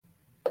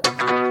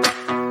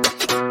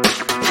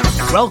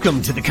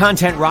Welcome to the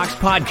Kontent Rocks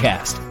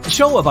podcast, a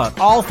show about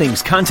all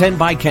things content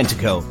by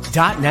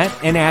Kentico.net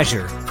and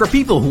Azure for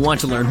people who want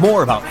to learn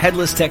more about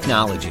headless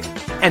technology.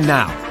 And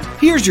now,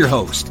 here's your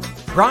host,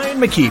 Brian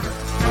McKeiver.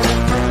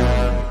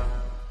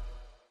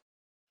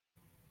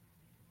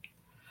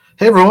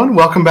 Hey everyone,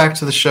 welcome back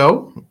to the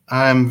show.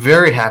 I'm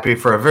very happy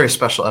for a very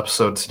special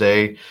episode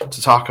today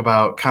to talk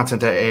about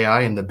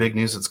Kontent.ai and the big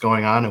news that's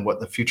going on and what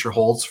the future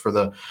holds for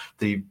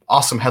the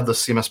awesome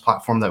headless CMS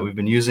platform that we've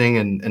been using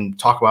and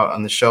talk about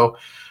on the show.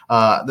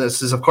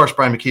 This is, of course,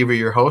 Brian McKeiver,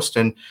 your host,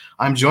 and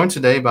I'm joined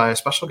today by a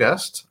special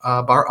guest,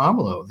 Bart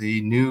Omlo,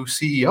 the new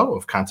CEO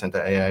of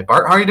Kontent.ai.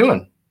 Bart, how are you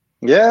doing?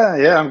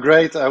 Yeah, I'm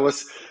great. I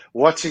was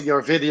watching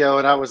your video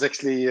and I was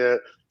actually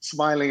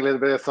smiling a little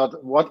bit. I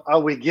thought, what are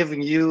we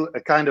giving you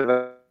a kind of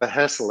a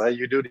hassle?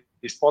 You do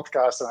these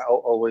podcasts and I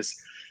always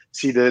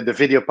see the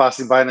video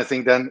passing by, and I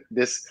think then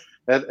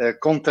that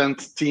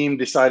content team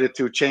decided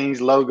to change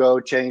logo,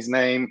 change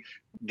name,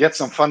 get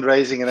some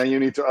fundraising, and then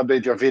you need to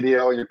update your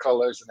video, your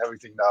colors and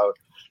everything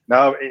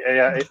now.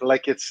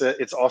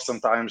 It's awesome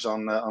times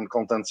on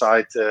content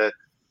side.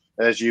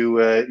 As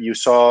you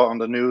saw on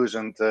the news,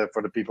 and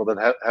for the people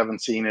that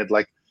haven't seen it,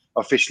 like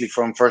officially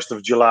from 1st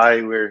of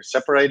July, we're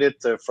separated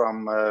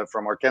from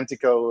our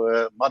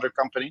Kentico mother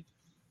company.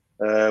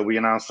 We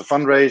announced the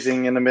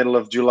fundraising in the middle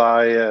of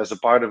July as a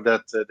part of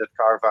that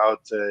carve out.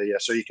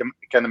 So you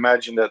can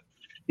imagine that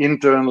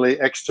internally,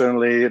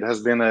 externally, it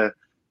has been a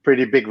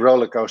pretty big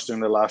roller coaster in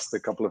the last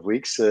couple of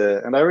weeks,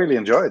 and I really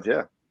enjoy it.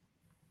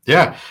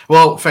 Yeah,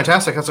 well,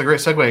 fantastic. That's a great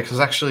segue, because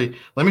actually,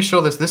 let me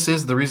show this. This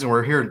is the reason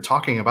we're here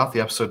talking about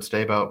the episode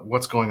today, about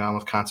what's going on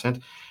with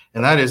content.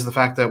 And that is the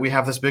fact that we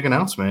have this big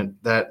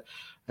announcement that,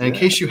 in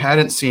case you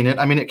hadn't seen it,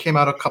 I mean, it came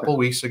out a couple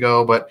weeks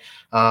ago, but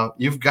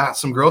you've got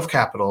some growth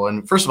capital.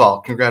 And first of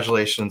all,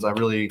 congratulations. I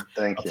really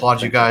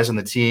applaud you guys and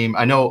the team.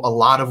 I know a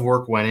lot of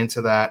work went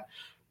into that.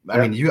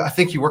 I mean, I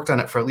think you worked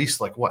on it for at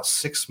least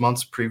 6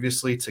 months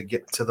previously to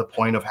get to the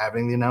point of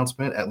having the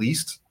announcement, at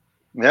least.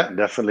 Yeah,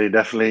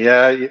 definitely.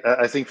 Yeah,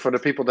 I think for the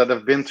people that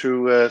have been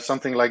through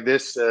something like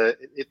this,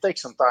 it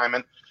takes some time.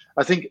 And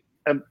I think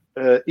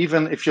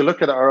even if you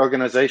look at our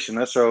organization,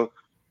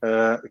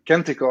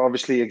 Kentico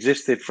obviously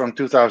existed from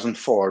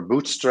 2004,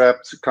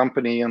 bootstrapped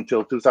company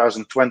until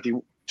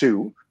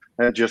 2022,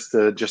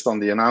 just on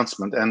the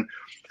announcement. And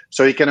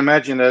so you can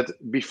imagine that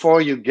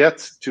before you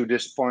get to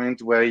this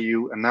point where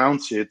you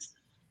announce it,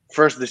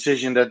 first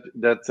decision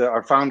that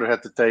our founder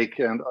had to take,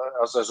 and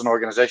us as an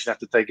organization had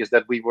to take, is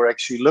that we were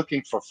actually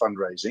looking for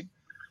fundraising.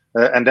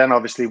 And then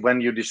obviously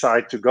when you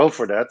decide to go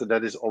for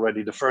that is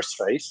already the first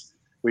phase,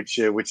 which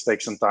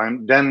takes some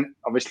time. Then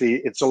obviously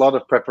it's a lot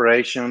of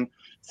preparation,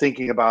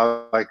 thinking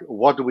about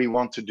what do we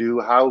want to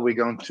do, how are we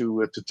going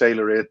to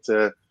tailor it,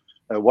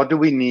 what do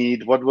we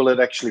need, what will it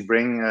actually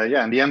bring.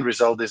 And the end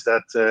result is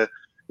that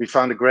we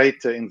found a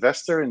great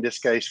investor, in this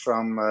case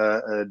from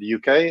the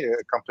UK,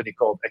 a company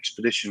called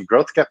Expedition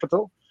Growth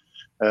Capital.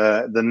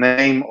 The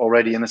name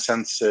already, in a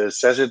sense,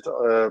 says it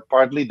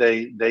partly.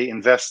 They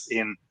invest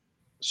in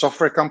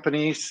software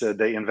companies,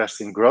 they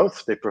invest in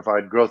growth, they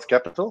provide growth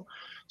capital.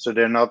 So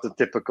they're not the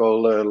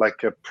typical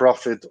a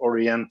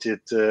profit-oriented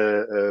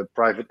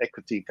private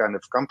equity kind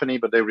of company,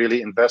 but they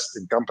really invest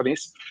in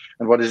companies.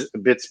 And what is a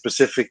bit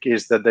specific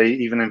is that they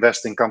even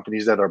invest in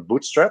companies that are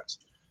bootstrapped.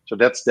 So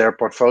that's their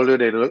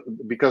portfolio.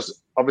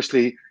 Because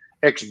obviously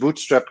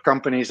ex-bootstrap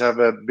companies have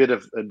a bit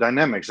of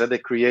dynamics. They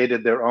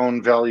created their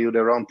own value,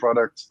 their own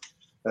product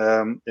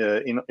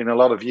in a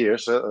lot of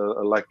years,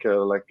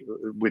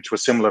 which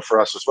was similar for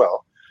us as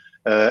well.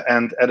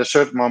 And at a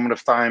certain moment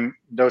of time,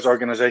 those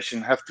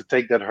organizations have to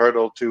take that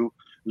hurdle to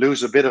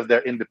lose a bit of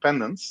their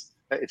independence.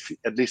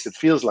 At least it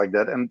feels like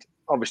that. And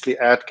obviously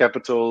add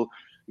capital,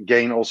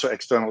 gain also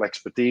external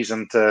expertise.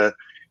 And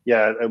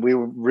we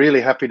were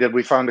really happy that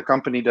we found a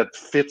company that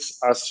fits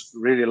us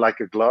really like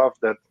a glove,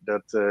 that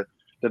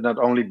not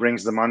only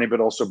brings the money, but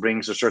also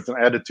brings a certain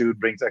attitude,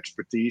 brings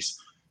expertise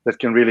that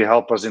can really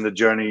help us in the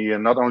journey,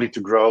 and not only to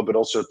grow, but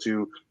also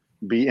to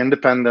be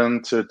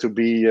independent, to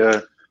be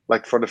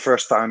for the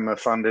first time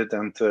funded.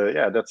 And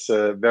that's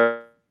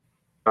very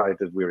right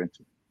that we're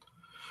into.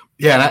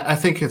 Yeah, and I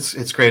think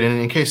it's great.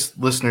 And in case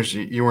listeners,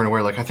 you weren't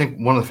aware, I think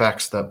one of the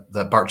facts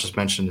that Bart just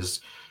mentioned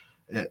is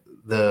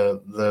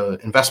the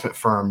investment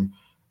firm,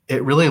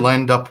 it really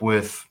lined up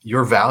with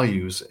your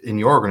values in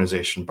your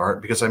organization,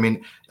 Bart, because I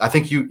mean, I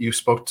think you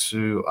spoke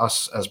to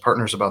us as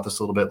partners about this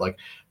a little bit.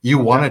 You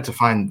wanted to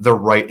find the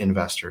right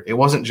investor. It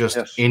wasn't just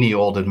any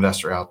old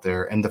investor out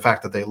there. And the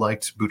fact that they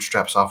liked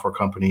bootstrap software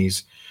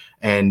companies,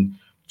 and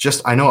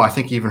I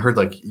think you even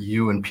heard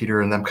you and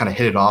Peter and them kind of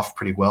hit it off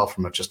pretty well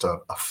from just a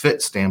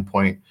fit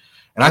standpoint.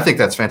 And I think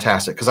that's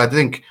fantastic, because I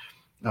think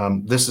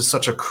this is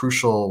such a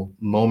crucial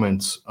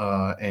moment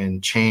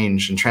and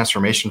change and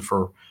transformation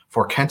for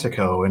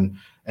Kentico.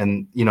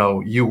 And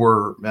you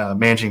were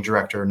managing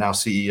director, now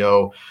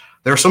CEO.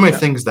 There are so many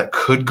things that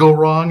could go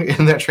wrong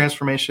in that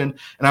transformation.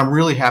 And I'm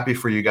really happy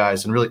for you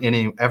guys and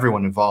really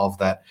everyone involved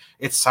that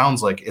it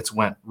sounds like it's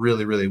went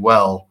really, really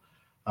well.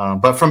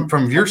 But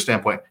from your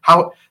standpoint,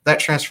 how that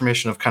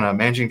transformation of kind of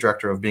managing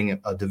director of being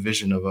a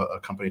division of a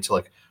company to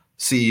like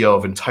CEO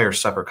of an entire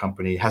separate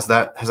company, has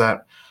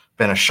that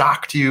been a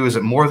shock to you? Is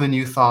it more than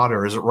you thought,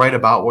 or is it right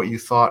about what you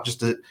thought?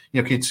 Just to,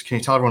 can you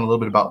tell everyone a little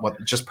bit about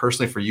what, just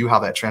personally for you, how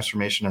that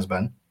transformation has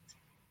been?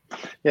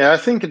 Yeah, I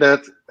think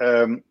that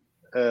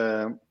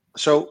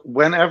so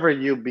whenever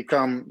you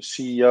become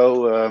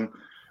CEO,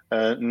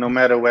 no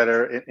matter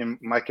whether, in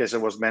my case, I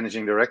was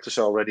managing director,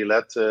 so I already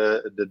led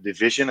the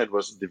division. It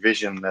was a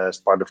division as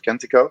part of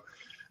Kentico.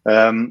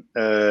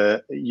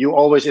 You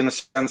always, in a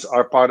sense,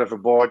 are part of a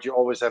board. You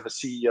always have a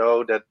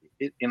CEO that,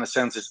 in a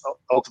sense, is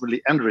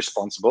ultimately end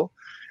responsible.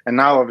 And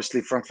now,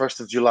 obviously, from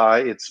 1st of July,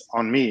 it's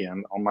on me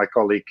and on my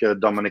colleague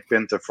Dominic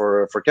Pinter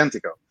for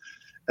Kentico.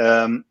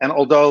 And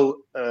although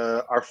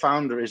our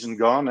founder isn't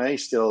gone,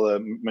 he's still a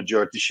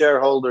majority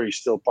shareholder, he's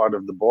still part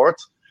of the board.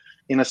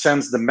 In a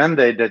sense, the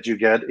mandate that you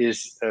get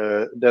is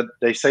that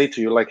they say to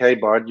you, like, hey,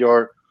 Bart,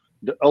 you're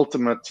the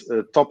ultimate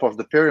top of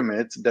the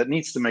pyramid that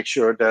needs to make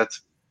sure that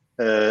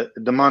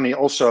the money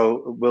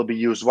also will be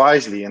used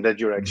wisely, and that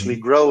you're actually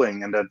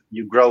growing, and that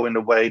you grow in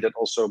a way that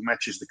also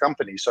matches the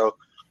company. So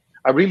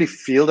I really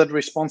feel that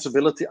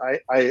responsibility.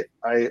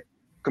 I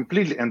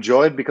completely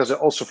enjoy it, because I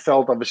also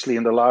felt, obviously,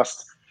 in the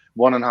last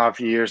 1.5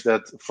 years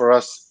that for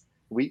us,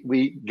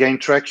 we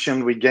gained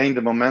traction, we gained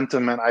the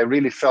momentum, and I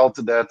really felt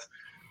that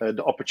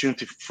the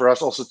opportunity for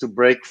us also to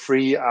break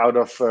free out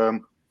of,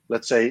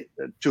 let's say,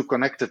 two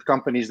connected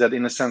companies that,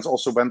 in a sense,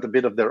 also went a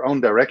bit of their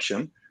own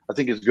direction. I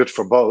think it's good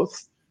for both,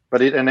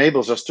 but it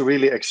enables us to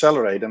really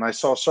accelerate. And I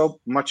saw so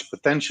much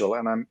potential,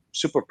 and I'm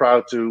super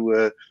proud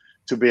to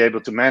be able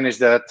to manage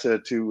that,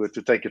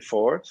 to take it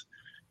forward.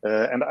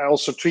 And I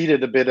also treat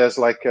it a bit as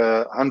like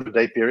a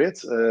 100-day period.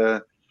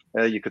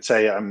 You could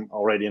say I'm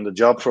already in the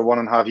job for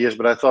 1.5 years,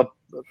 but I thought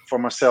for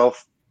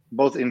myself,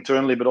 both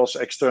internally but also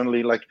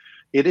externally, like,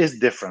 it is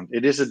different.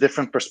 It is a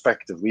different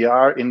perspective. We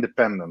are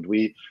independent.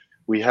 We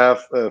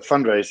have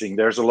fundraising.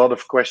 There's a lot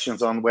of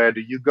questions on where do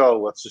you go?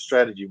 What's the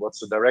strategy? What's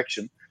the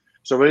direction?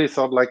 So I really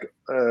thought, like,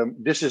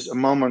 this is a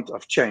moment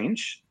of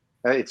change.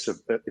 It's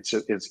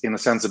in a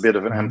sense a bit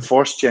of an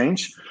enforced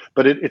change,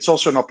 but it's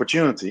also an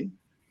opportunity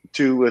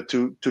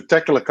to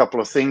tackle a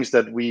couple of things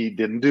that we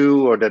didn't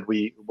do, or that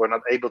we were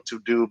not able to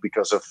do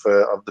because of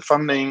the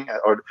funding,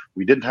 or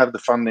we didn't have the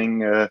funding.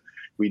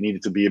 We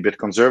needed to be a bit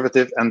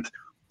conservative, and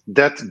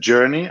that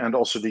journey, and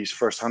also these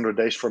first 100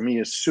 days for me,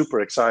 is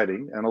super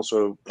exciting and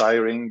also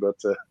tiring, but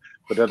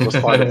that was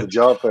part of the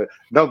job.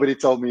 Nobody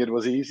told me it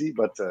was easy,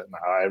 but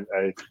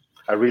no,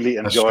 I really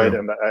enjoy it,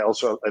 and I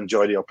also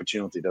enjoy the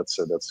opportunity. That's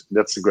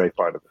a great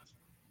part of it.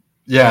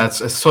 Yeah,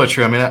 it's so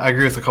true. I mean, I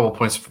agree with a couple of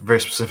points very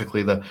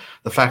specifically. The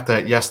fact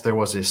that, yes, there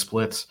was a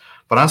split,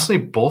 but honestly,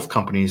 both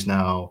companies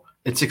now,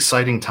 it's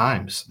exciting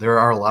times. There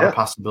are a lot of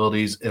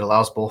possibilities. It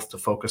allows both to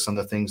focus on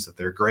the things that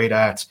they're great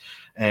at,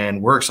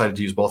 and we're excited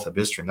to use both at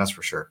BizStream, that's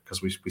for sure,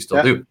 because we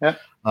still do. Yeah.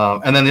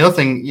 And then the other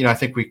thing, I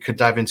think we could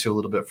dive into a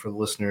little bit for the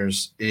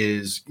listeners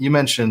is, you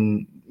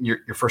mentioned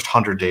your first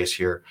 100 days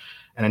here,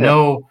 and I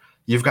know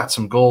you've got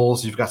some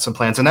goals, you've got some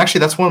plans. And actually,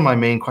 that's one of my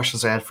main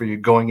questions I had for you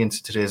going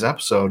into today's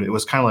episode. It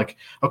was kind of like,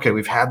 okay,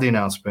 we've had the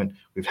announcement,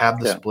 we've had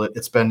the split.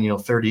 It's been,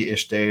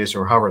 30-ish days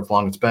or however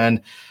long it's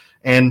been.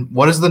 And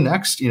what does the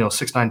next,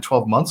 6, 9,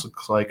 12 months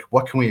look like?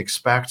 What can we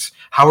expect?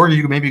 How are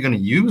you maybe going to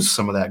use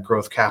some of that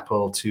growth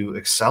capital to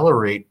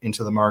accelerate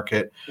into the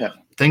market? Yeah.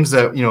 Things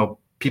that,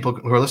 people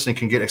who are listening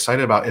can get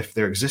excited about if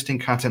they're existing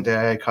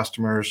Kontent.ai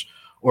customers,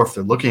 or if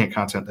they're looking at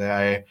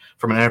Kontent.ai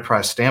from an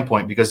enterprise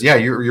standpoint. Because,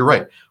 you're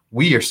right.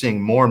 We are seeing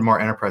more and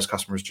more enterprise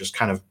customers just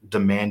kind of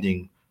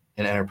demanding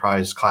an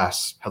enterprise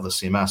class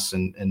headless CMS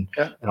and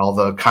all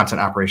the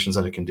content operations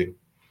that it can do.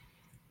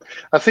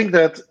 I think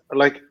that,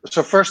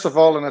 so first of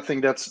all, and I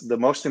think that's the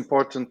most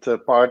important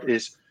part,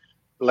 is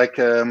we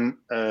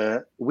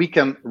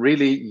can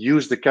really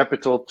use the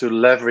capital to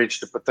leverage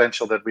the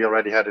potential that we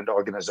already had in the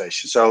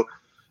organization. So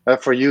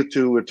for you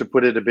to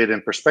put it a bit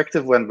in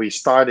perspective, when we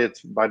started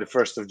by the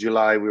 1st of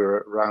July, we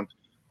were around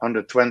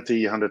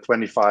 120,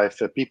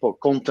 125 people,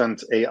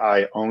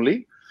 Kontent.ai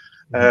only.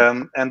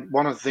 And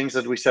one of the things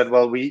that we said,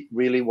 well, we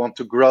really want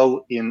to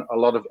grow in a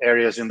lot of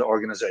areas in the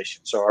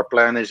organization. So our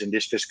plan is in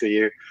this fiscal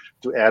year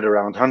to add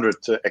around 100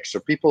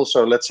 extra people.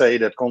 So let's say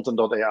that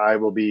Kontent.ai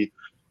will be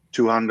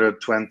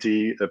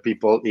 220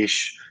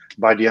 people-ish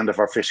by the end of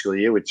our fiscal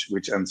year,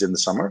 which ends in the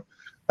summer.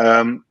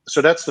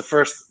 So that's the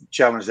first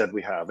challenge that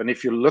we have. And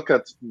if you look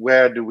at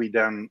where do we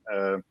then,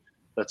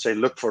 let's say,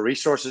 look for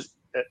resources,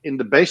 in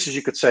the basis,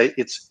 you could say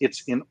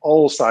it's in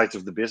all sides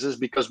of the business,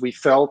 because we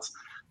felt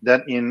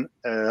that in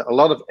a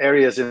lot of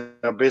areas in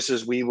our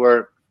business, we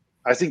were,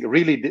 I think,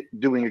 really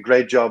doing a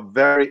great job,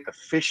 very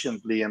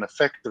efficiently and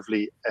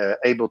effectively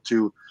able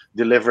to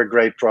deliver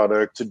great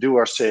product, to do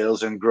our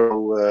sales and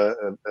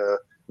grow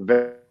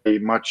very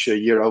much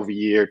year over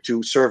year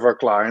to serve our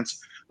clients.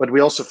 But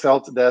we also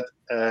felt that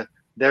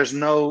there's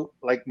no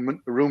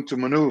room to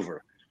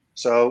maneuver.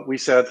 So we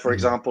said, for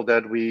example,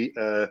 that we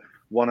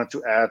wanted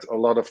to add a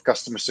lot of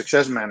customer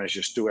success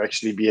managers to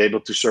actually be able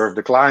to serve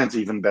the clients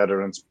even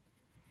better, and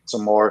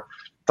some more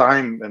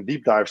time and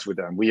deep dives with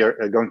them. We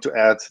are going to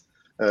add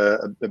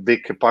a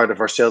big part of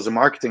our sales and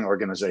marketing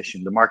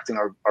organization. The marketing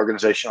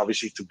organization,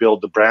 obviously, to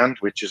build the brand,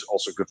 which is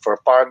also good for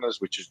our partners,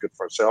 which is good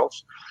for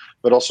ourselves,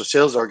 but also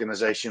sales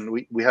organization.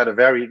 We had a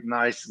very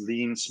nice,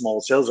 lean,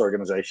 small sales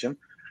organization.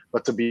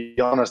 But to be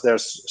honest,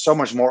 there's so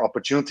much more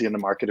opportunity in the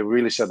market. We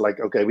really said, like,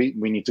 okay, we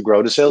need to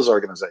grow the sales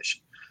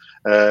organization.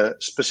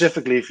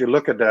 Specifically, if you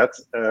look at that,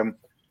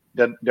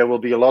 then there will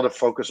be a lot of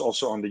focus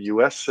also on the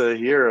US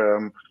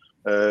here.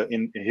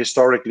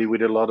 Historically, we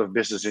did a lot of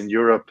business in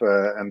Europe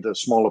and a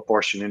smaller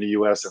portion in the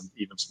US and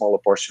even smaller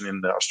portion in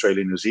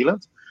Australia, New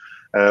Zealand.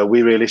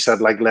 We really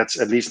said, like, let's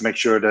at least make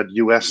sure that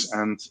US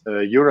and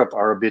Europe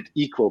are a bit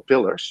equal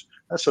pillars.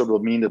 So it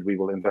will mean that we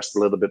will invest a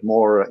little bit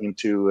more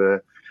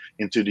into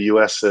the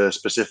US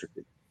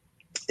specifically.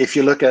 If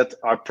you look at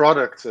our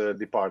product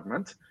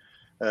department,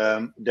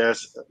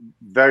 there's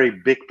very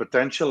big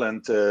potential,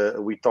 and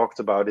we talked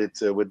about it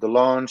with the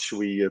launch.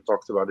 We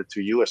talked about it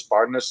to US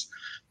partners,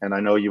 and I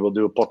know you will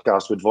do a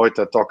podcast with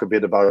Vojta, talk a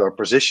bit about our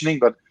positioning,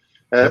 but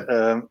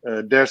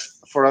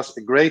there's for us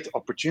a great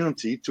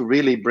opportunity to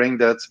really bring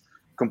that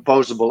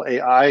composable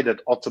AI, that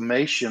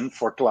automation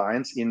for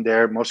clients in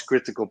their most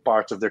critical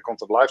parts of their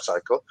content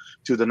lifecycle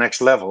to the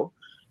next level.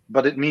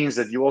 But it means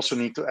that you also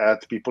need to add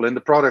people in the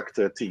product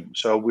team.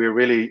 So we're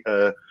really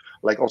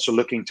also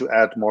looking to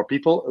add more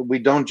people. We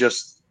don't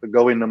just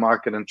go in the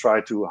market and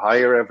try to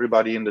hire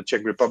everybody in the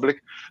Czech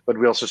Republic, but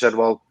we also said,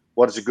 well,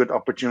 what is a good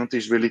opportunity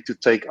is really to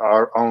take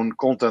our own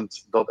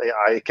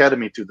Kontent.ai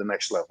Academy to the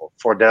next level.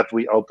 For that,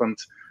 we opened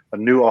a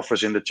new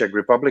office in the Czech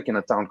Republic in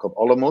a town called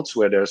Olomouc,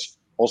 where there's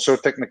also a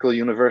technical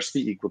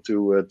university equal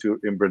to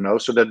in Brno,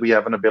 so that we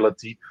have an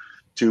ability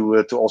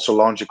to also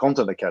launch a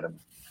Content Academy.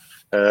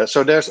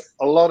 So there's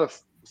a lot of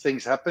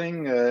things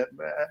happening,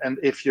 and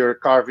if you're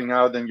carving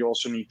out, then you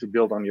also need to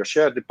build on your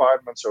shared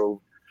department.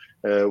 So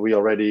we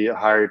already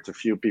hired a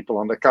few people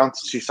on the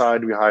accountancy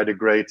side. We hired a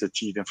great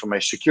chief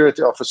information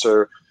security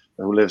officer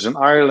who lives in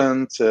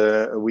Ireland.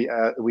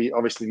 We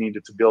obviously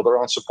needed to build our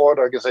own support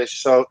organization.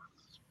 So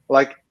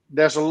like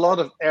there's a lot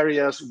of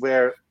areas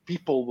where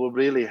people will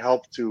really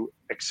help to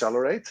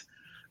accelerate.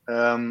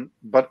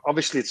 But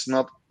obviously it's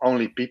not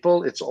only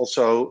people, it's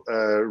also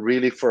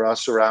really for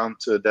us around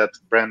that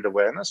brand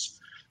awareness.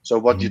 So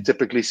what you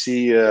typically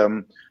see,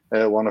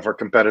 one of our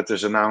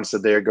competitors announced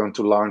that they are going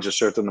to launch a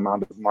certain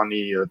amount of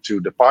money to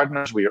the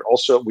partners. We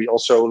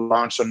also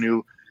launched a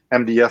new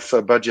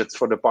MDF budget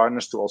for the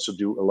partners to also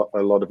do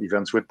a lot of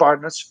events with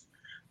partners.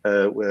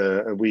 And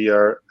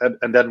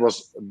that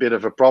was a bit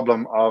of a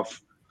problem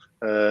of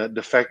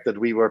the fact that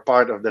we were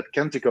part of that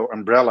Kentico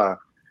umbrella.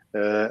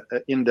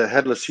 In the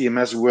headless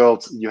CMS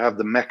world, you have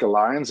the Mac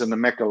Alliance, and the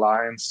Mac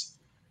Alliance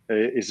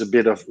is a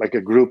bit of like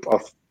a group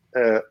of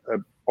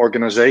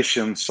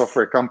organizations,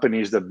 software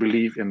companies that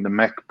believe in the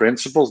Mac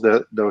principles,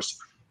 those,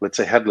 let's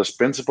say, headless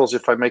principles,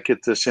 if I make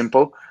it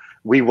simple.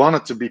 We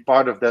wanted to be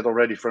part of that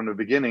already from the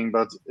beginning,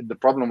 but the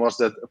problem was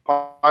that a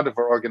part of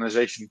our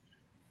organization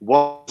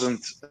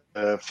wasn't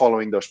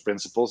following those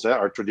principles,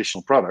 our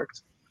traditional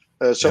product.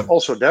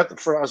 Also that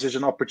for us is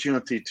an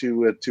opportunity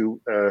to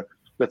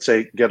let's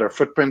say, get our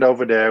footprint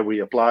over there.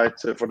 We applied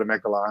for the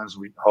Mac Alliance.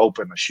 We hope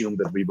and assume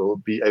that we will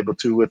be able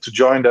to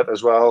join that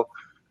as well.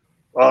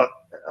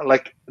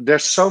 Like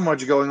there's so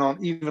much going on,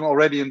 even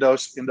already in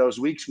those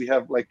weeks. We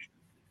have like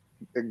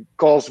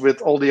calls with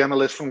all the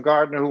analysts from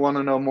Gartner who want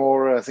to know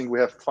more. I think we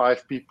have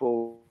 5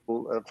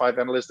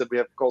 analysts that we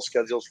have call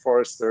schedules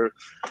for.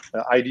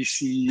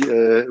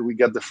 IDC. We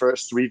get the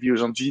first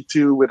reviews on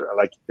G2 with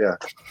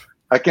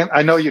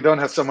I know you don't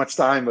have so much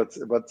time, but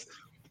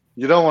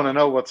you don't want to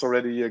know what's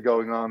already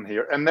going on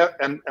here.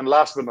 And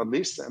last but not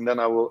least, and then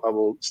I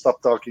will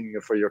stop talking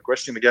for your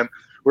question again.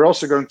 We're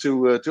also going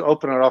to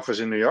open our office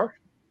in New York.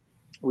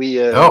 We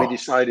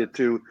decided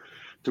to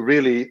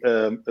really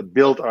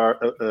build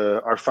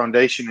our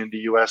foundation in the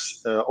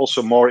US,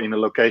 also more in a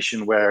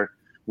location where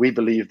we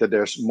believe that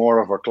there's more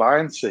of our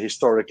clients.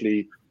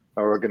 Historically,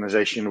 our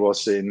organization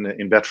was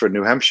in Bedford,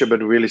 New Hampshire, but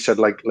we really said,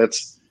 like,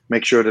 let's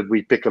make sure that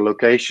we pick a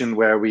location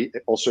where we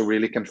also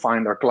really can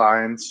find our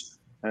clients.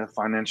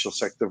 Financial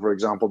sector, for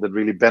example, that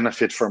really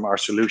benefit from our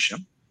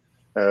solution,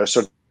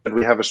 so that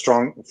we have a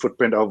strong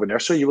footprint over there.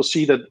 So you will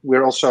see that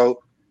we're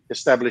also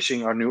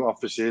establishing our new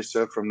offices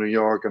from New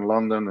York and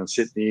London and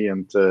Sydney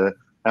and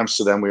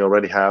Amsterdam. We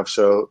already have.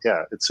 So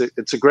yeah,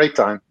 it's a great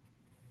time.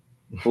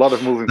 A lot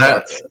of moving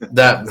parts.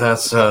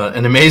 That's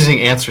an amazing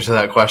answer to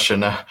that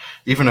question.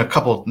 Even a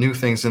couple new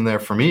things in there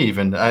for me.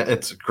 Even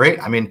it's great.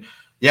 I mean.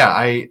 Yeah,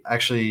 I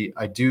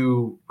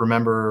do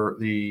remember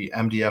the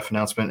MDF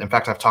announcement. In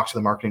fact, I've talked to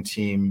the marketing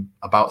team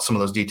about some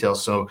of those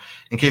details. So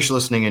in case you're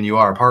listening and you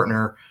are a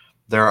partner,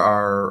 there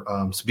are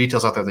some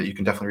details out there that you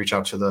can definitely reach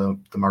out to the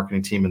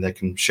marketing team and they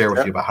can share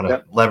with you about how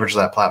to leverage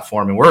that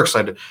platform. And we're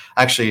excited to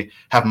actually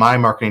have my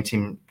marketing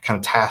team kind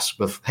of tasked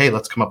with, hey,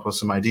 let's come up with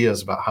some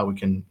ideas about how we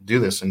can do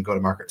this and go to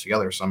market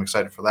together. So I'm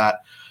excited for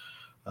that.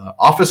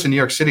 Office in New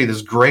York City, this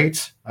is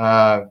great.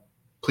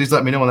 Please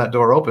let me know when that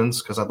door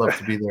opens because I'd love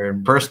to be there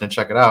in person and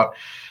check it out.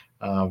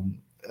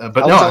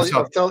 But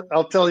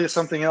I'll tell you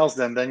something else.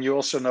 Then you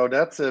also know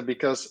that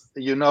because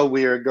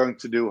we are going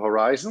to do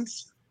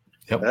Horizons.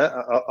 Yep.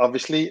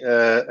 Obviously,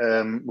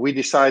 we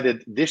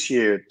decided this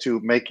year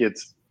to make it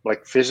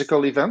like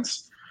physical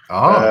events.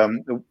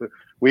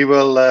 We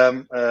will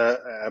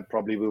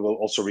probably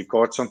also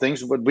record some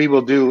things, but we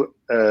will do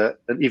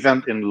an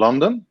event in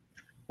London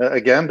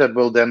again. That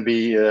will then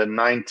be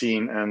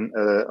 19 and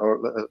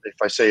or if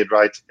I say it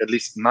right, at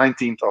least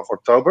 19th of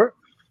October.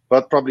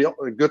 But probably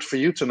good for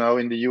you to know,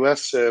 in the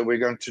US, we're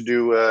going to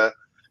do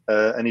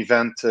an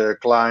event,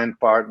 client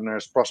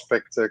partners,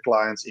 prospect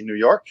clients in New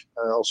York.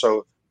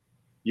 Also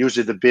use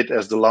it a bit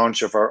as the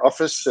launch of our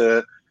office.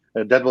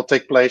 That will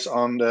take place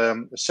on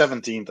the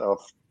 17th of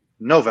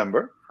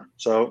November.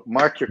 So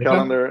mark your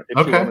calendar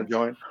if you want to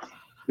join.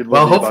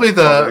 Well, hopefully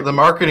the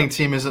marketing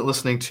team isn't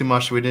listening too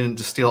much. We didn't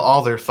just steal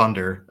all their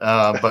thunder.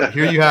 But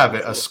here you have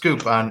it, a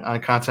scoop on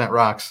Kontent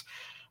Rocks.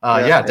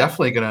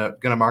 Definitely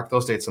gonna mark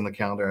those dates on the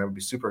calendar. I would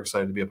be super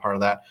excited to be a part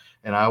of that,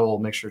 and I will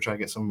make sure to try to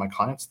get some of my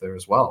clients there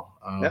as well.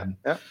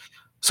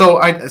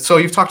 So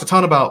you've talked a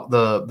ton about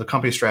the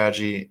company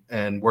strategy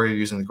and where you're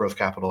using the growth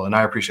capital, and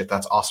I appreciate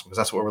that's awesome because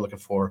that's what we're looking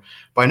for.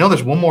 But I know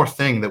there's one more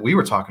thing that we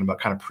were talking about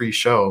kind of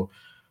pre-show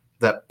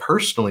that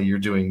personally you're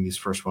doing these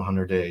first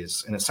 100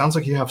 days, and it sounds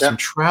like you have some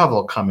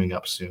travel coming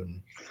up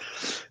soon.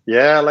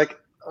 Yeah, like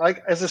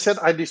as I said,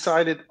 I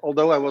decided,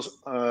 although I was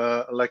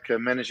like a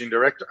managing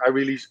director, I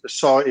really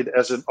saw it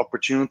as an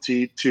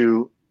opportunity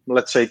to,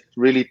 let's say,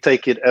 really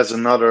take it as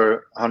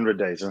another 100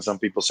 days. And some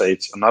people say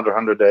it's another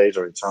 100 days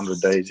or it's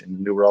 100 days in the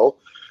new role.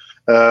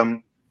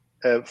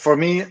 For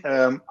me,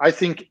 I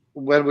think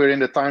when we're in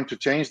the time to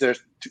change,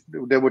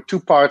 there were two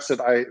parts that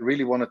I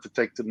really wanted to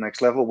take to the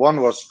next level. One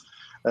was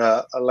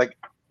like,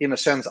 in a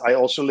sense, I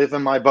also live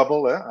in my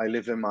bubble. I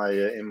live in my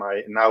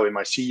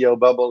CEO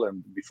bubble,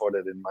 and before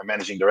that in my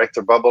managing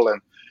director bubble.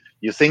 And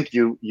you think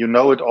you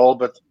know it all,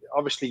 but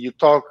obviously you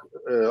talk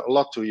a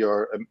lot to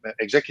your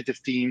executive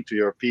team, to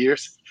your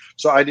peers.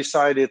 So I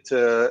decided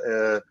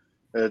to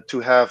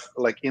have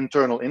like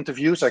internal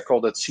interviews. I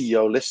call that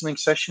CEO listening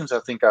sessions. I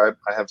think I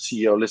have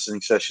CEO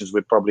listening sessions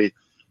with probably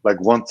like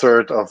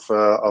 1/3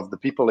 of the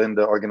people in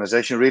the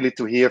organization, really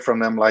to hear from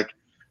them, like,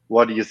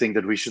 what do you think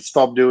that we should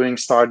stop doing,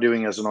 start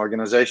doing as an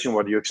organization?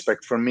 What do you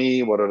expect from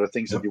me? What are the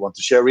things that you want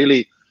to share?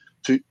 Really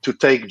to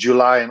take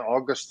July and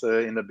August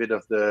in a bit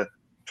of the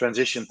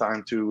transition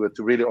time to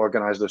really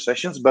organize those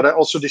sessions. But I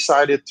also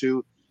decided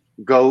to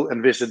go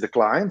and visit the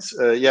clients.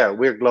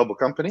 We're a global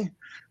company.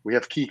 We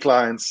have key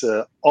clients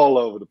all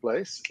over the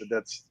place.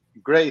 That's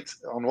great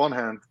on one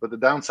hand, but the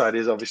downside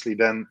is obviously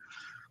then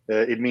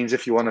it means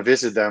if you want to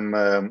visit them,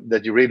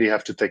 that you really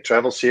have to take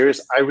travel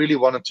serious. I really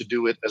wanted to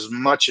do it as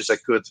much as I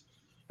could,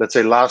 let's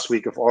say last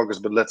week of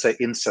August, but let's say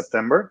in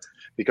September,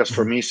 because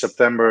for me,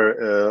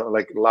 September,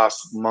 like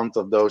last month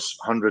of those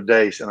 100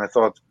 days, and I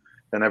thought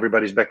then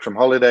everybody's back from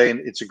holiday and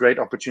it's a great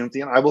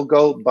opportunity. And I will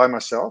go by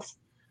myself.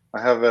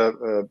 I have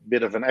a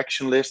bit of an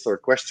action list or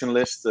question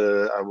list.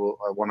 I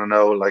want to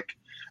know, like,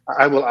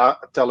 I will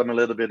tell them a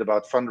little bit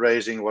about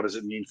fundraising. What does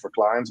it mean for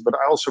clients? But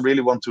I also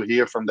really want to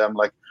hear from them,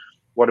 like,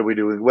 what are we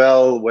doing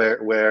well?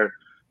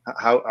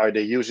 How are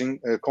they using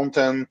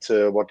content?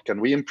 What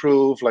can we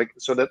improve? Like,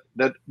 so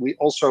that we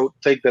also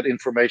take that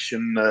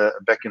information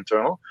back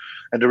internal.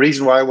 And the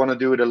reason why I want to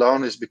do it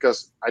alone is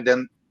because I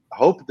then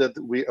hope that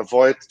we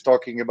avoid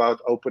talking about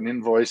open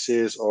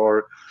invoices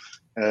or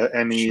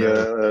any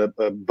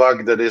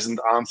bug that isn't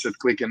answered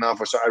quick enough.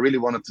 Or so I really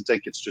wanted to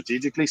take it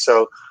strategically.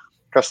 So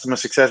customer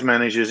success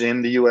managers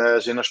in the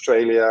US, in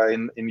Australia,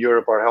 in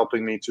Europe are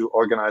helping me to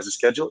organize a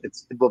schedule. It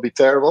will be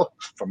terrible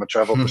from a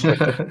travel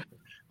perspective.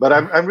 But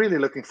I'm really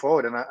looking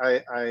forward, and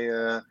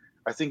I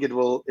think it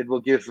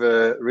will give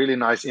a really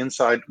nice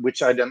insight,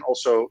 which I then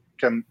also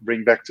can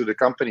bring back to the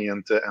company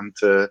and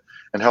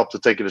help to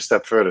take it a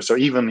step further. So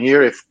even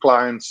here, if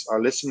clients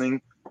are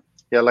listening,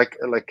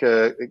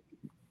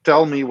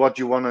 tell me what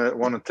you want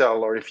to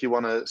tell, or if you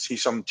want to see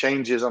some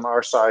changes on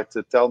our side,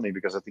 to tell me,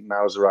 because I think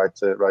now is the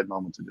right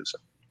moment to do so.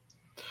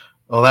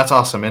 Well, that's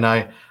awesome, and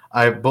I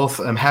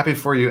both am happy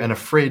for you and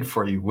afraid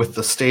for you with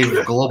the state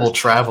of global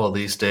travel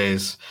these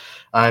days.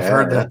 I've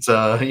heard that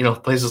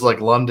places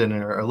like London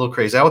are a little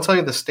crazy. I will tell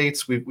you, the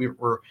States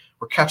we're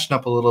catching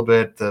up a little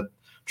bit. The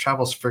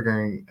travel's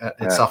figuring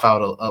itself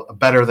out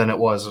better than it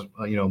was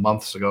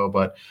months ago.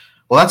 But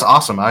well, that's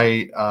awesome.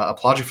 I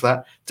applaud you for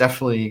that.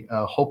 Definitely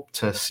hope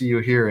to see you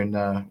here in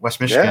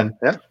West Michigan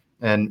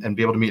and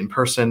be able to meet in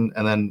person.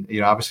 And then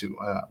obviously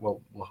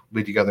we'll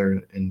be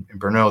together in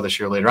Brno this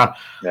year later on.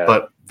 Yeah.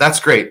 But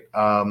that's great.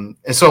 And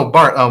so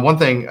Bart, one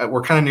thing,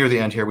 we're kind of near the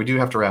end here. We do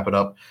have to wrap it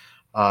up.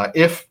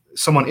 If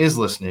someone is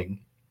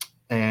listening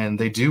and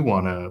they do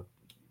want to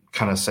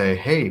kind of say,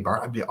 hey,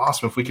 Bart, it'd be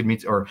awesome if we could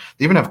meet, or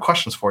they even have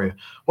questions for you,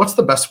 what's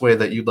the best way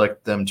that you'd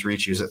like them to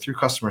reach you? Is it through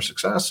customer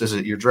success? Is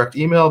it your direct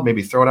email?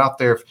 Maybe throw it out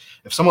there.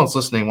 If someone's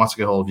listening, wants to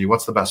get a hold of you,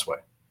 what's the best way?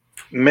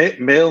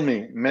 Mail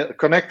me.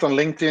 Connect on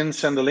LinkedIn,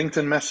 send a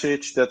LinkedIn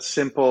message. That's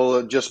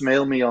simple. Just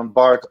mail me on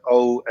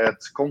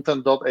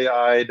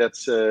barto@kontent.ai.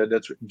 That's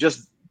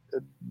just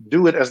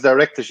do it as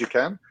direct as you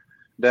can.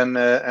 then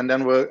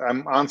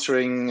I'm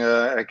answering.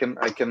 I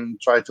can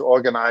try to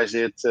organize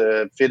it,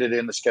 fit it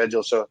in the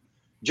schedule. So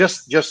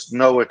just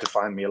know where to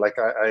find me. Like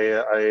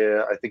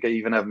I think I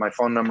even have my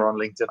phone number on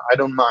LinkedIn. I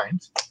don't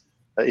mind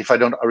if I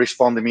don't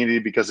respond immediately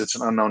because it's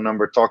an unknown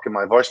number. Talk in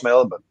my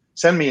voicemail, but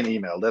send me an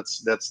email.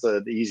 That's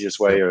the easiest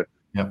way. Or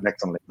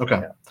connect on LinkedIn. Okay.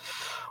 Yeah.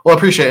 Well, I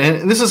appreciate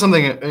it. And this is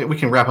something we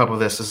can wrap up with.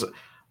 This is,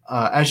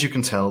 as you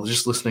can tell,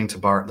 just listening to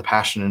Bart, the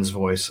passion in his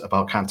voice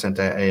about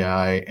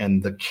Kontent.ai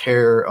and the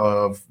care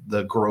of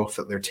the growth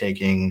that they're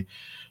taking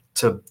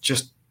to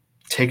just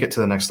take it to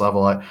the next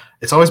level.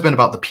 It's always been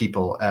about the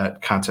people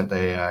at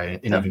Kontent.ai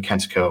and even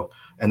Kentico.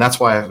 And that's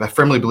why I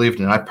firmly believed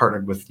in it. I've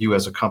partnered with you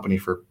as a company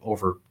for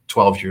over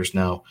 12 years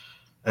now.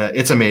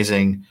 It's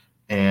amazing.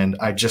 And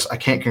I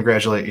can't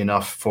congratulate you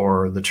enough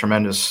for the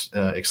tremendous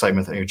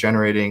excitement that you're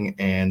generating.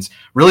 And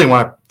really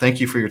want to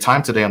thank you for your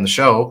time today on the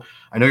show.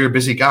 I know you're a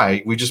busy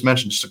guy. We just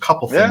mentioned just a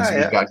couple things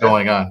that you've got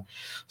going on.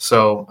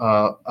 So,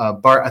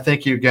 Bart, I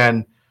thank you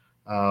again.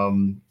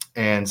 With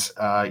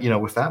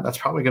that, that's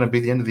probably going to be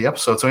the end of the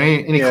episode. So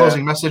any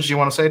closing message you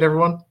want to say to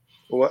everyone?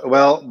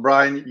 Well,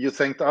 Brian, you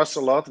thanked us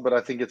a lot, but I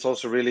think it's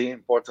also really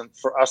important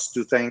for us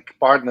to thank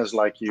partners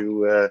like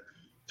you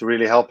to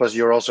really help us.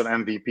 You're also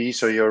an MVP,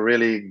 so you're a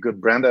really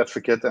good brand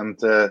advocate, and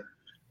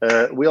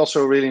we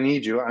also really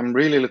need you. I'm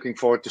really looking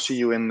forward to see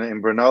you in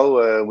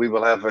Brno. We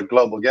will have a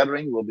global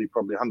gathering. We'll be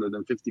probably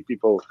 150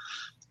 people,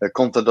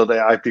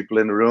 Kontent.ai people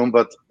in the room,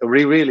 but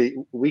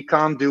we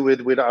can't do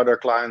it without our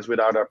clients,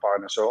 without our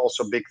partners. So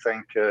also big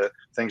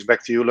thanks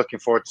back to you. Looking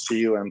forward to see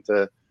you, and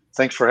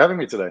thanks for having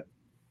me today.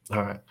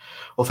 All right.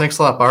 Well, thanks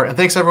a lot, Bart. And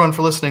thanks everyone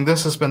for listening.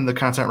 This has been the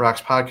Kontent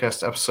Rocks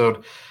podcast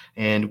episode,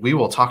 and we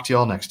will talk to you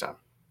all next time.